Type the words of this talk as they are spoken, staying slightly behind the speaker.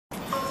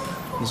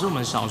你是我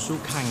们少数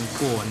看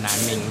过男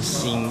明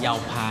星要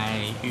拍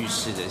浴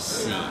室的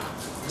戏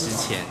之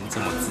前这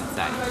么自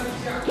在。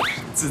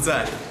自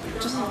在，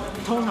就是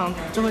通常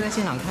就会在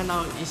现场看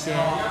到一些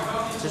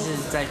就是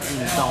在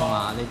运动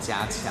啊，在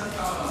加强。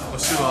哦，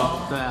是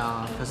吗？对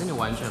啊，可是你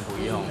完全不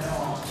用。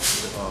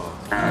哦，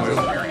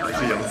我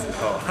是杨子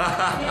浩，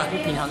因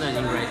为平常都已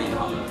经 ready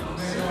好了。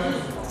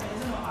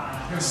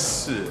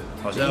是，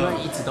好像因为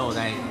一直都有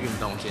在运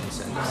动健身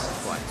的习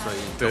惯，所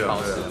以就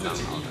保持得蛮好。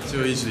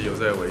就一直有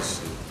在维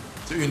持，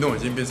就运动已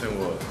经变成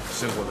我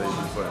生活的一部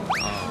分了。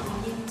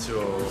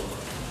就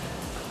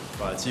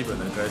把基本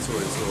的该做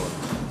一做。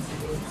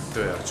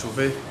对啊，除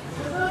非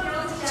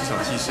这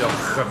场戏是要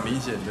很明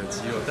显的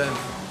肌肉，但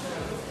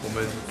我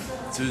们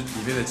就是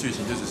里面的剧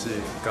情就只是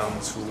刚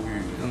出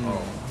狱，然后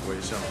围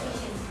上，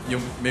又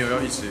没有要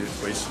一直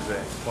维持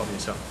在画面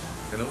上，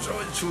可能稍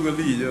微出个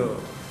力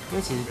就。因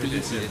为其实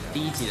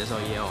第一集的时候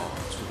也有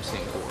出现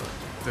过了。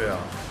对啊。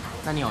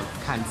那你有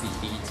看自己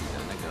第一集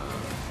的那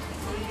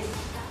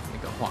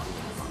个画面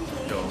吗？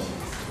有。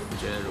你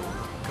觉得如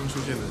何？刚出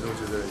现的时候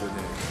觉得有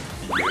点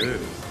对。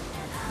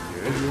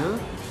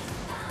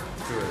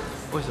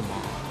为什么？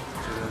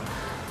觉得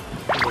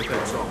我太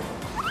壮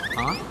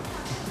啊？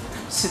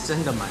是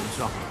真的蛮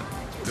壮的。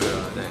对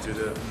啊，对，觉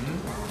得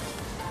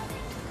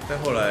但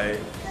后来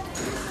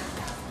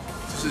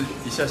就是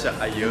一下下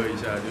哎呦一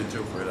下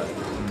就回来，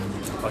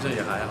好像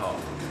也还好。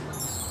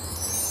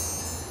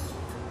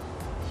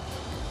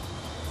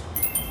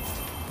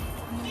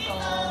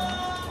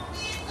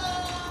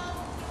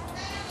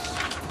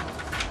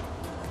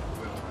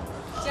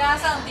加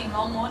上顶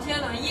楼摩天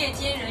轮夜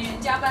间人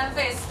员加班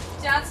费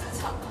加值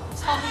超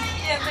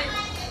电费。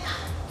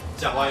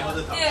讲完以后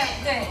再谈。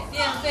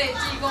电费、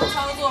技工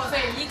操作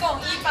费一共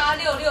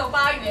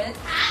18668元。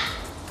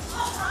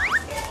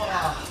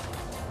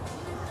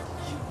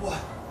哇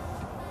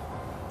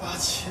！18660。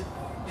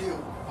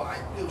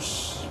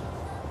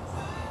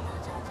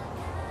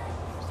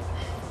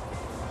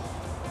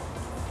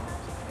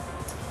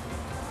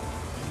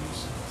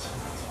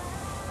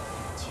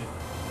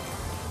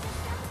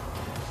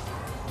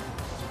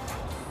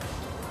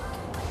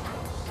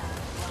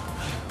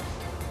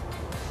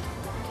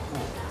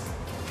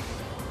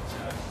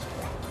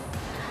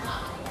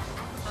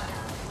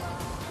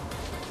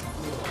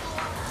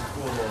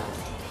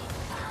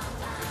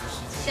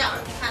笑，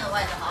你看着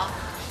外头好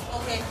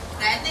 ，OK，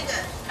 来那个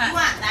1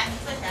万，来你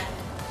坐起来，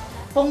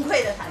崩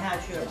溃的谈下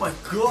去了。Oh my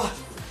god！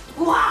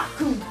 哇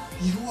，1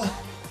万！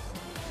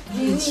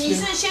你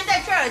是先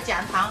在这儿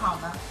讲谈好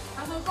吗？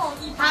他说共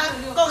188，然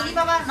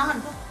后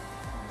你说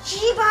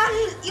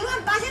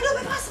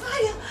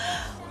18688元，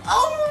哦，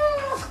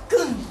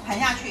更谈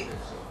下去，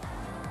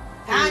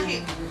然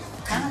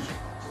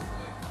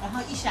后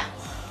一下，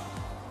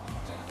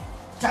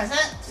转身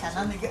想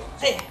到那个，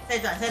再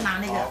转身拿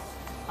那个，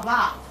好不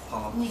好？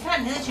好。你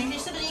看你的情绪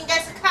是不是应该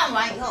是看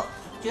完以后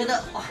觉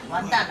得哇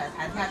完蛋了，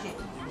谈下去。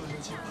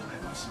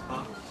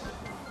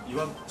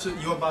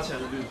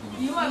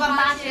18800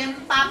还是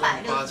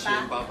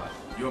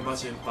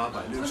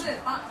18868。不是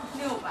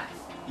600。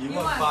18668。18668。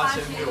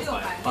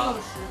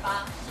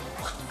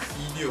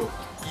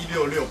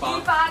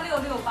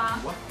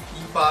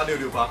18668。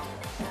8668。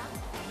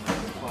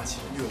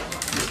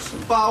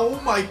Oh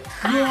my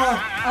god！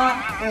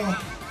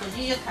 手机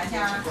就弹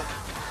下了，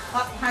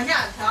好，弹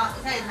下，好，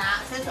再拿，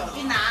伸手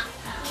一拿，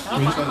你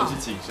们穿的是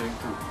紧身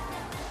裤。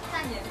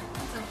看也怎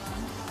么？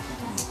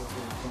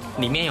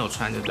里面有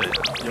穿就对了。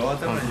有啊，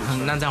当然有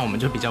穿。那这样我们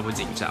就比较不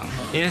紧张，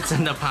因为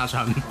真的怕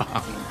穿帮。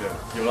真的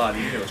有啦，里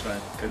面有穿，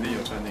肯定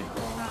有穿内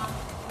裤，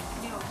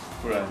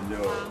不然就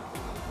不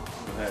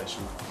太舒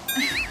服。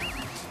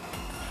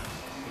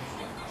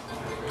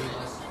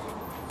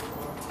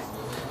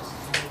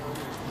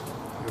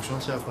有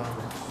双下巴吗？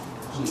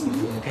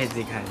你可以自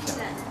己看一下。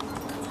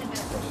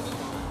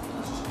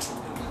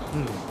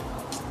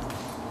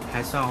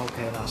还算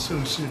OK 了。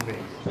盛世美，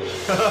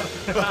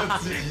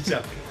自己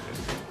讲。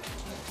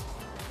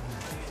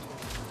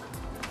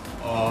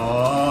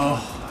哦，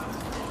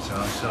加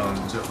上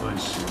这20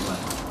万，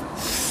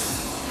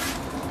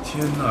天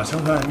哪！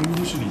上台明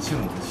明就是你欠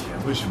我的钱，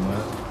为什么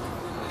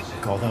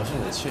搞得好像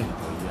我欠你的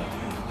一样？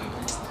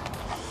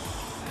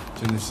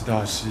真的是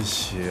大失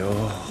血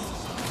哦！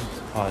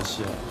趴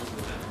下，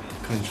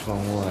看窗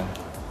外。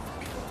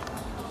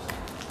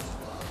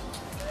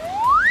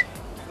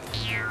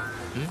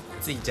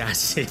自己加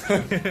戏。看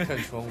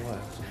窗外，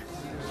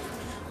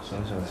想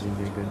想今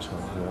天跟厂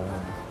哥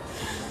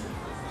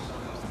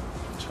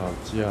吵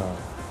架。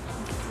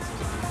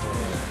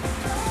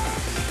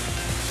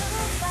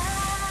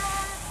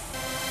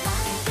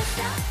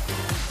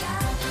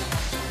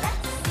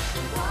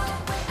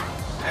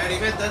里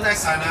面灯在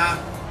闪啊！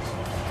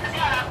死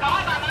掉了，赶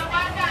快把门关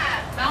上，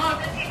然后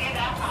跟姐姐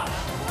聊好了。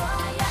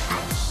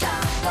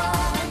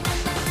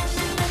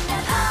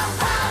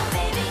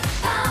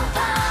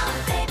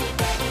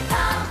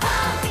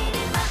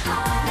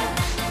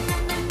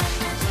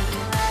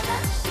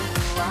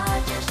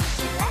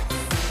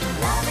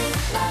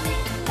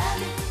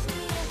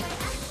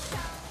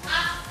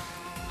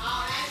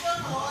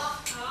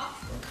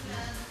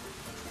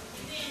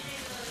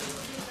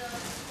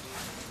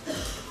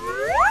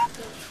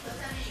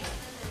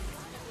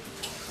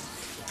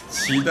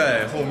期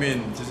待后面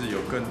就是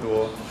有更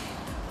多，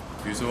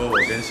比如说我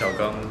跟小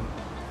刚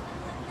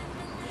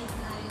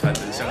坦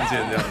诚相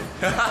见这样。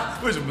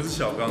为什么是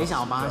小刚？你想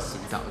要帮他洗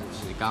澡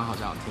是不是？刚刚好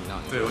像有听到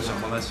你。对，我想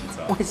帮他洗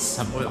澡。为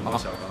什么？我想帮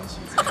小刚洗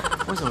澡。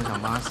为什么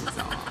想帮他洗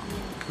澡啊？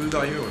不知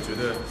道，因为我觉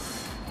得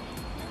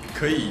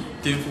可以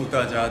颠覆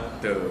大家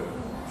的，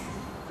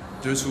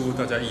就是出乎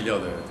大家意料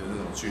的那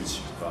种剧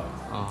情吧。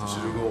就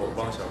是如果我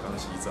帮小刚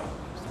洗澡，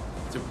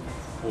就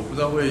我不知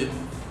道会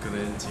可能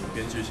请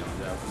编剧想一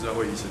下，不知道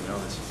会以什么样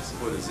的形式，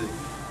或者是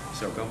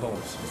小刚帮我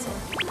洗澡。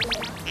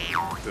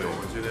对，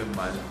我觉得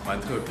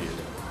蛮特别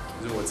的，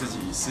就是我自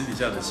己私底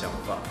下的想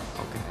法。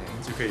OK，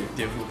 就可以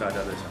颠覆大家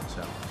的想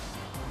象。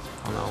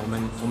好了，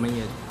我们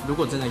也如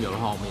果真的有的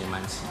话，我们也蛮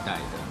期待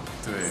的。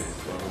对，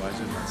我还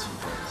是蛮期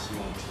待，希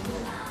望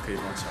可以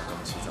帮小刚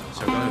洗澡。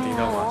小刚有听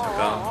到吗？小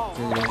刚，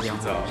就是要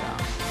洗澡。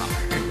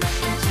好。